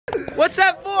What's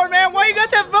that for, man? Why you got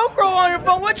that Velcro on your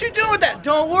phone? What you doing with that?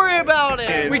 Don't worry about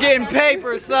it. We getting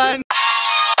paper, son.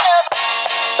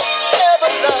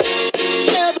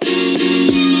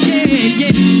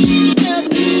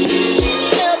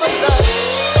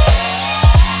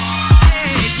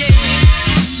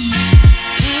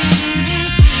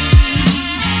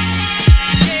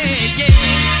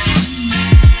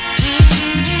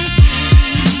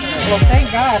 Well,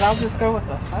 thank God, I'll just go with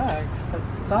the hug, because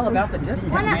it's all about the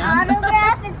discount, Want an man.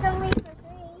 autograph? It's only for free.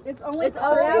 It's only for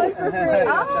free.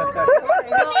 Oh,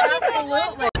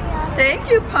 absolutely. Thank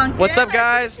you, Pumpkin. What's up,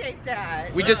 guys? I appreciate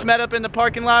that. We just met up in the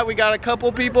parking lot. We got a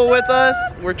couple people with us.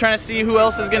 We're trying to see who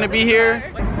else is gonna be here.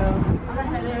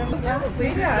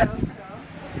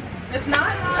 It's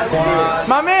not.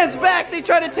 My man's back. They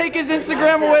tried to take his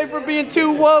Instagram away for being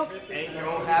too woke. Ain't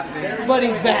gonna happen. But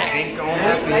he's back. Ain't gonna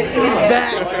happen. He's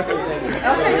back.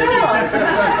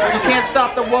 You can't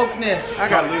stop the wokeness. I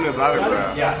got Luna's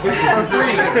autograph. For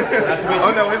free.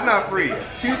 Oh no, it's not free.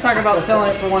 She was talking about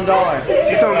selling it for $1.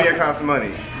 She told me it costs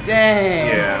money. Dang.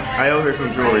 Yeah, I owe her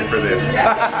some jewelry for this.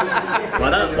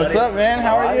 What up, buddy? What's up, man?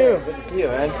 How are you? Good to see you,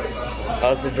 man.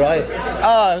 How's the drive?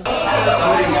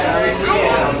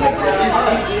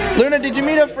 Luna, did you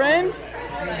meet a friend?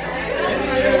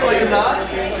 It's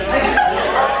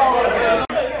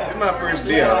my first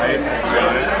deal, right? So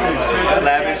it's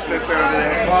lavish flip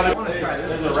over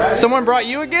there. Someone brought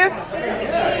you a gift?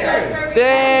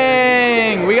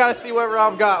 Dang. We gotta see what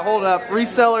Rob got. Hold up.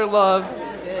 Reseller love.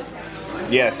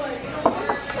 Yes.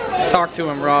 Talk to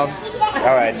him, Rob.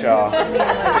 All right, y'all.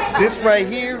 This right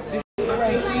here.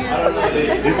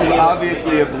 This is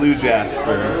obviously a blue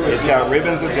jasper. It's got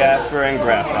ribbons of jasper and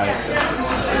graphite.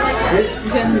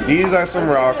 These are some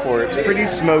raw quartz. Pretty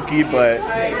smoky, but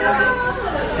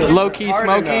low-key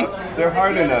smoky. They're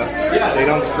hard enough. They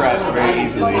don't scratch very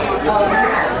easily.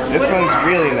 This one's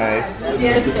really nice.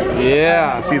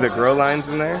 Yeah. See the grow lines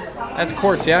in there? That's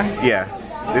quartz, yeah? Yeah.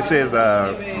 This is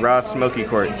raw smoky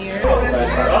quartz.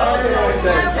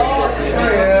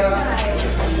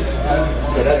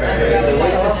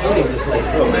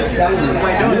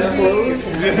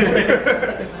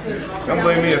 Don't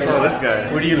blame me, it's all this guy.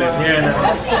 Where do you live? Here in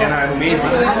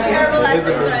Amazing.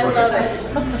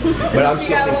 But I'm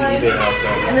shifting to eBay now, so.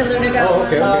 And then Luna got one.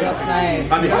 Oh, that's nice.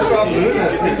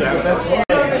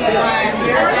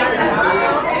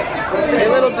 Hey,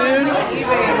 little dude.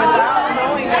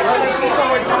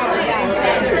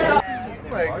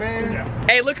 Like, man.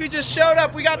 Hey, look who just showed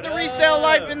up. We got the resale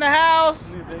life in the house.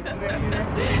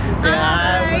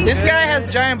 This guy has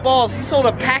giant balls. He sold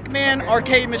a Pac-Man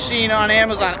arcade machine on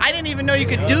Amazon. I didn't even know you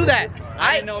could do that.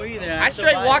 I didn't know either. I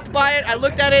straight walked by it. I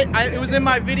looked at it. It was in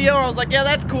my video. I was like, yeah,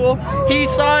 that's cool. He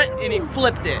saw it and he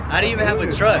flipped it. I didn't even have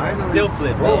a truck. Still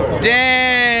flipped.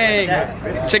 Dang.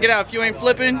 Check it out. If you ain't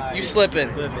flipping, you slipping.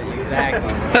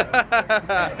 Exactly.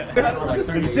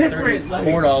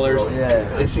 $4.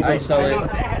 Yeah. I sell it.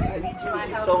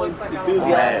 So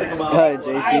enthusiastic about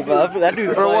JC, but that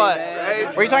dude's For funny, what?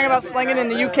 man. Were you talking about slinging in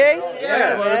the UK?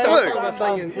 Yeah, We're talking about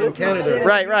slanging in Canada.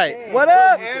 Right, right. What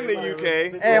up? and the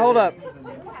UK. Hey, hold up.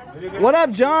 What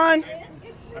up, John?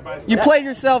 You played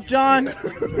yourself, John.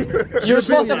 You were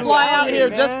supposed to fly out here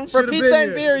just for pizza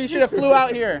and beer. You should have flew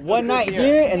out here. One night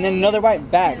here and then another right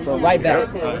back, so right back.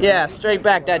 Yeah, straight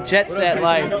back, that jet set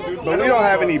life. But we don't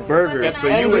have any burgers, so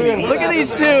you wouldn't. Look at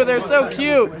these two, they're so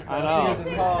cute.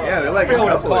 Yeah, they're like a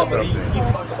couple or something.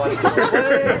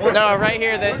 No, right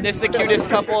here, this is the cutest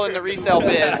couple in the resale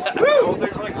biz.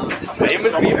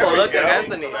 famous people. Look at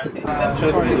Anthony.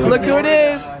 Look who it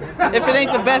is. If it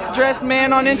ain't the best dressed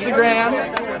man on Instagram.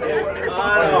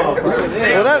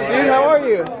 What up, dude? How are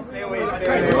you?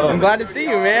 I'm glad to see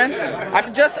you, man. I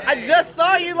just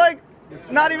saw you like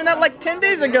not even that, like 10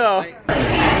 days ago.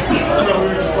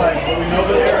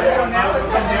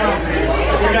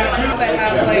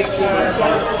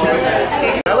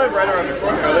 I live right around the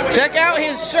corner. Check out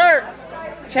his shirt.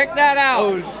 Check that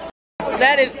out.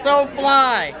 That is so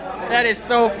fly. That is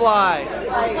so fly.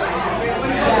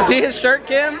 See his shirt,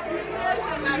 Kim?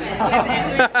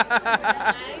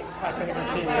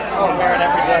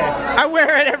 I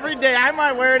wear it every day. I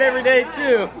might wear it every day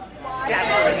too.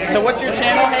 So what's your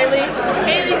channel, Hailey?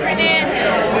 Hailey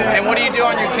Fernandes. And what do you do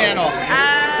on your channel?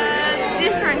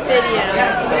 Different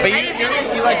videos. But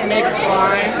you like make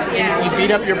slime. Yeah. You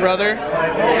beat up your brother,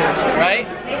 right?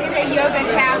 They did a yoga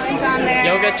challenge on there.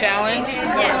 Yoga challenge?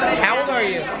 Yeah. How old are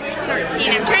you?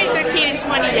 13. I'm turning 13 in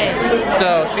 20 days.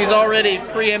 So she's already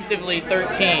preemptively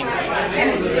 13.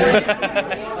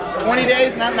 20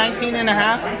 days, not 19 and a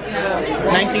half?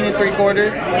 19 and 3/4?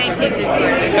 19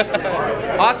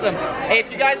 and Awesome. Hey,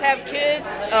 if you guys have kids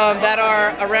that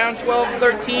are around 12,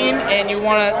 13 and you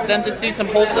want them to see some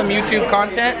wholesome YouTube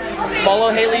content,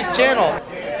 follow Hailey's channel.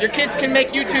 Your kids can make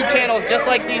YouTube channels just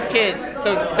like these kids,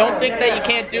 so don't think that you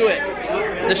can't do it.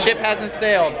 The ship hasn't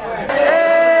sailed.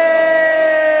 Hey!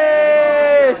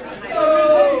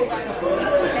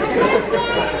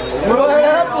 What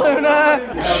up, Luna?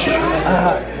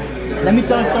 Let me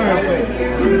tell a story real quick.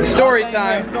 Story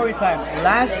time. Story time.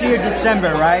 Last year,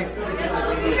 December, right?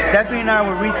 Stephanie and I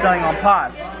were reselling on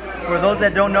Aptos. For those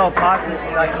that don't know, Aptos is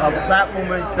like a platform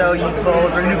where you sell used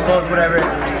clothes or new clothes, whatever.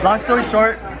 Long story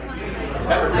short,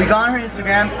 we got on her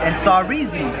Instagram and saw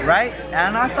Reezy, right?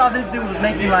 And I saw this dude was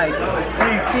making like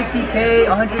 50K,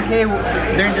 100K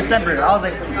during December. I was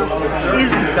like, who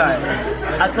is this guy?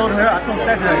 I told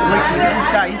Stephanie, like, look at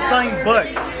this guy, he's selling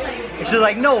books. And she was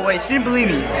like, no way, she didn't believe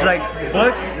me. She's like,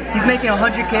 books? He's making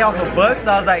 100K off of books?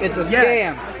 I was like, it's a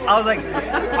scam. I was like,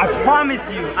 I promise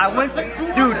you, I went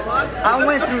through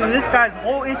this guy's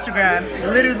whole Instagram,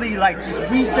 literally like just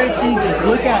researching, just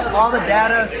looking at all the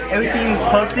data, everything he was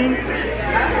posting.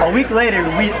 A week later,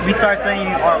 we started selling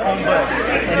our own books.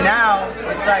 And now,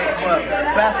 it's like, what,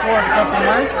 fast forward a couple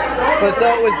months? But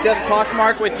so it was just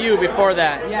Poshmark with you before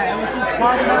that? Yeah, it was just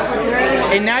Poshmark with her.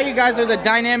 And now you guys are the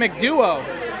dynamic duo.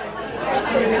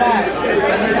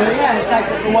 Yeah, it's like,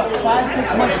 what,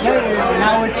 5-6 months later,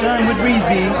 now we're chilling with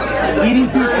Reezy, eating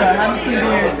pizza, having some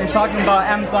beers, and talking about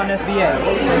Amazon FBA.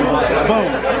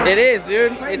 Boom. It is,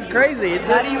 dude. It's crazy. It's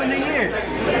not even a year.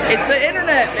 It's the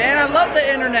internet, man. I love the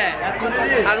internet. That's what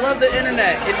it is. I love the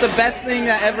internet. It's the best thing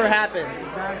that ever happened.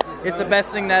 It's the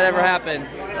best thing that ever happened.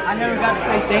 I never got to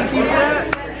say thank you for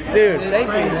that. Dude, thank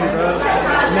you,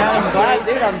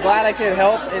 man. I'm glad I could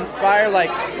help inspire. Like,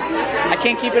 I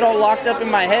can't keep it all locked up in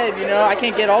my head, you know? I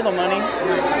can't get all the money.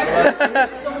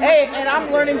 Hey, and I'm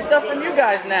learning stuff from you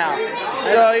guys now.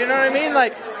 So, you know what I mean?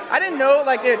 Like, I didn't know,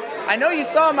 like, dude, I know you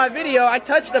saw my video, I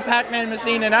touched the Pac-Man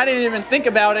machine and I didn't even think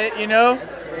about it, you know?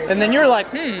 And then you're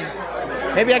like,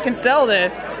 maybe I can sell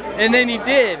this. And then you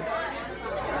did.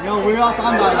 Yo, we were all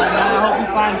talking about it, like, man, I hope we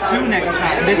find 2 next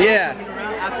time. Yeah.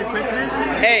 After Christmas?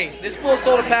 Hey, this fool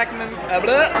sold a Pac-Man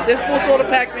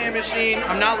machine.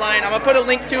 I'm not lying. I'm gonna put a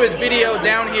link to his video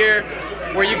down here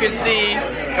where you can see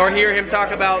or hear him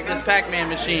talk about this Pac-Man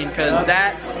machine, because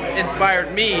that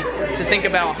inspired me to think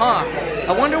about,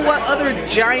 I wonder what other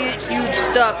giant, huge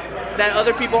stuff that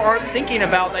other people aren't thinking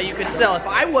about that you could sell. If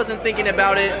I wasn't thinking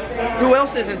about it, who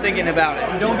else isn't thinking about it?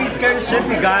 Don't be scared to ship,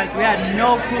 you guys. We had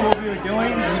no clue what we were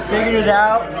doing. We figured it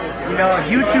out. You know,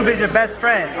 YouTube is your best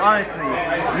friend, honestly.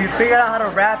 We figured out how to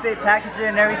wrap it, package it,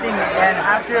 and everything. And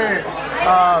after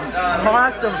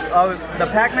cost of the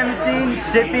Pac-Man machine,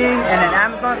 shipping, and then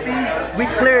Amazon fees, we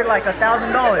cleared like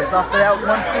 $1,000 off of that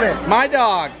one flip. My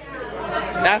dog.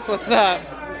 That's what's up.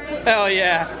 Hell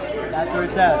yeah. That's where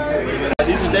it's at.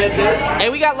 These are dead. Hey,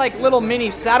 we got like little mini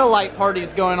satellite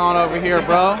parties going on over here,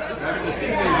 bro.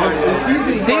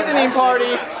 Seasoning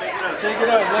party. Shake it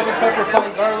up, lemon pepper,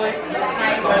 fine garlic.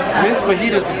 Mince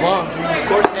fajitas, the bomb.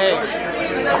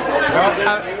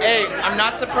 Hey, I'm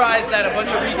not surprised that a bunch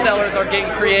of resellers are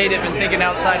getting creative and thinking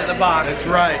outside of the box. That's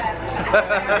right.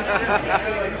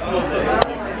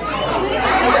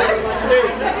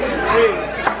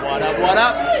 What up, what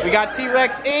up? We got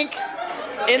T-Rex Inc.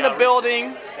 in the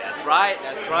building. That's right,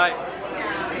 that's right.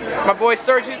 My boy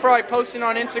Sergio's probably posting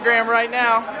on Instagram right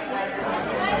now.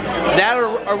 That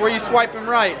or were you swiping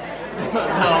right?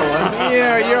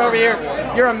 Yeah, you're over here.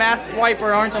 You're a mass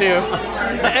swiper, aren't you?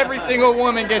 Every single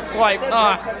woman gets swiped,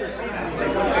 huh?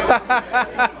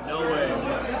 No way.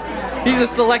 He's a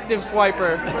selective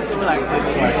swiper.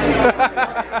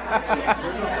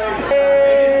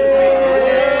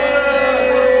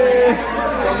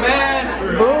 Oh man!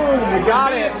 Boom! You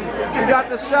got it. You got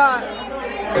the shot.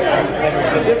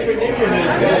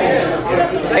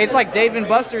 It's like Dave &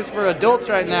 Buster's for adults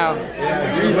right now.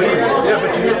 Yeah,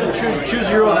 but you get to choose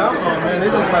your own alcohol, man.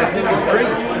 This is great.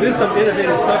 This is some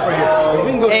innovative stuff right here.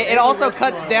 We can go it also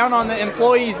cuts down on the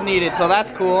employees needed, so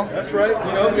that's cool. That's right,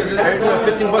 you know, because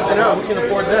 $15 an hour, we can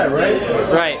afford that, right?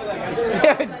 Right.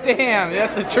 Yeah, damn,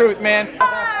 that's the truth, man.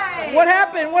 What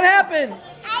happened? What happened?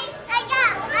 I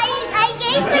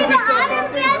gave her the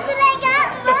autograph and I got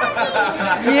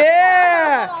money.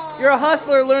 Yeah! You're a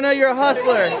hustler, Luna. You're a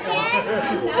hustler.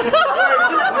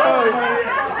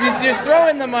 You're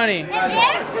throwing the money.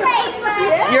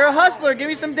 You're a hustler. Give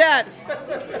me some dats.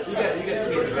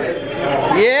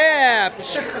 Yeah.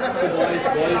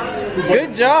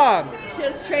 Good job.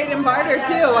 just trade and barter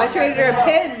too. I traded her a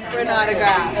pin for an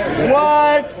autograph.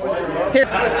 What? Here.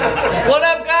 What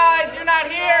up, guys? You're not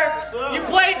here. You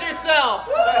played yourself.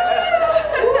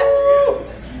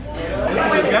 This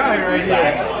is the guy right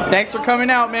here. Thanks for coming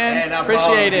out, man. Hey, no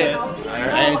Appreciate it.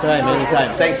 Anytime,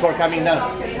 anytime. Thanks for coming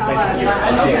down. Thank you.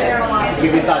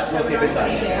 Keep in touch. We'll keep in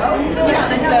touch.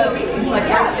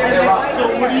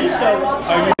 So what do you sell?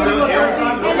 Are you doing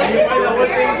Amazon?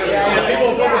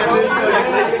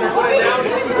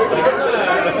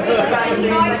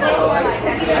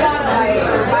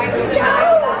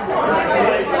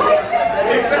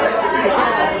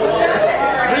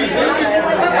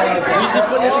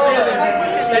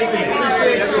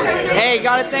 Hey,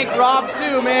 gotta thank Rob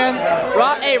too, man.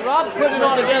 Rob put it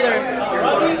all together.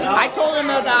 I told him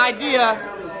the idea.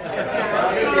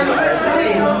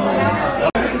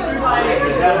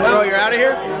 Bro, you're out of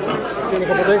here? See you in a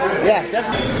couple days? Yeah,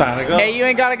 definitely. It's time to go. Hey, you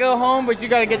ain't gotta go home, but you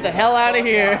gotta get the hell out of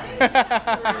here.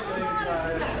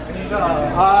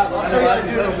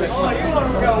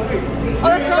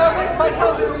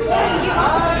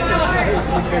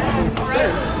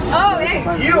 Oh,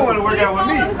 hey. You don't want to work out with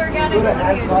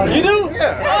me. You do?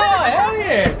 Yeah. Oh, hell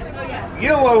yeah. You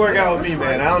don't want to work out with me,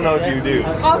 man. I don't know if you do.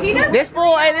 Oh, he does?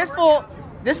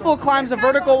 This fool climbs a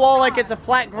vertical wall like it's a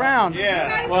flat ground.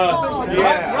 Yeah. Well,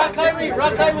 yeah. Rock climbing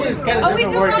is kind of Oh, we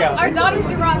do rock. Our daughters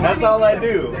do rock. That's all I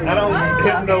do. I don't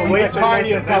give no weight or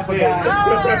nothing. That's it.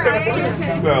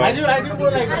 I do more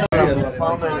like.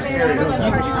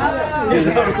 Dude,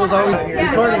 this photo's always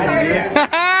recording me, dude.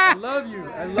 I love you.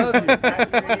 I love you.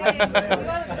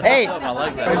 Hey. I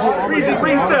like that. Reezy,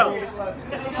 resell.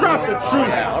 Drop the truth.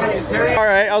 All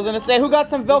right, I was gonna say, who got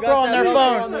some Velcro on their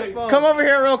phone? Come over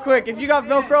here real quick. If you got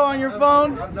Velcro on your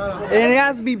phone, And it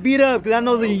has to be beat up because I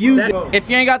know that you use it. if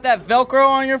you ain't got that Velcro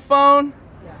on your phone,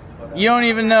 you don't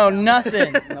even know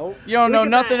nothing. You don't know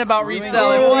nothing about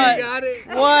reselling. What?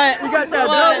 What? We got that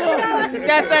What?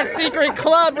 That's that secret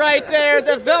club right there,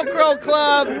 the Velcro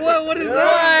club. What is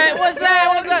that? What? What's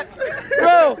that? What's that?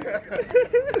 Bro,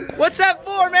 what's that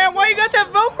for, man? Why you got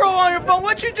that Velcro on your phone?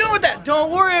 What you doing with that?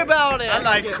 Don't worry about it. I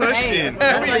like cushion.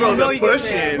 That's We go to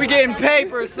pushing. We getting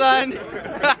paper, son.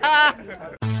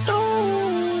 The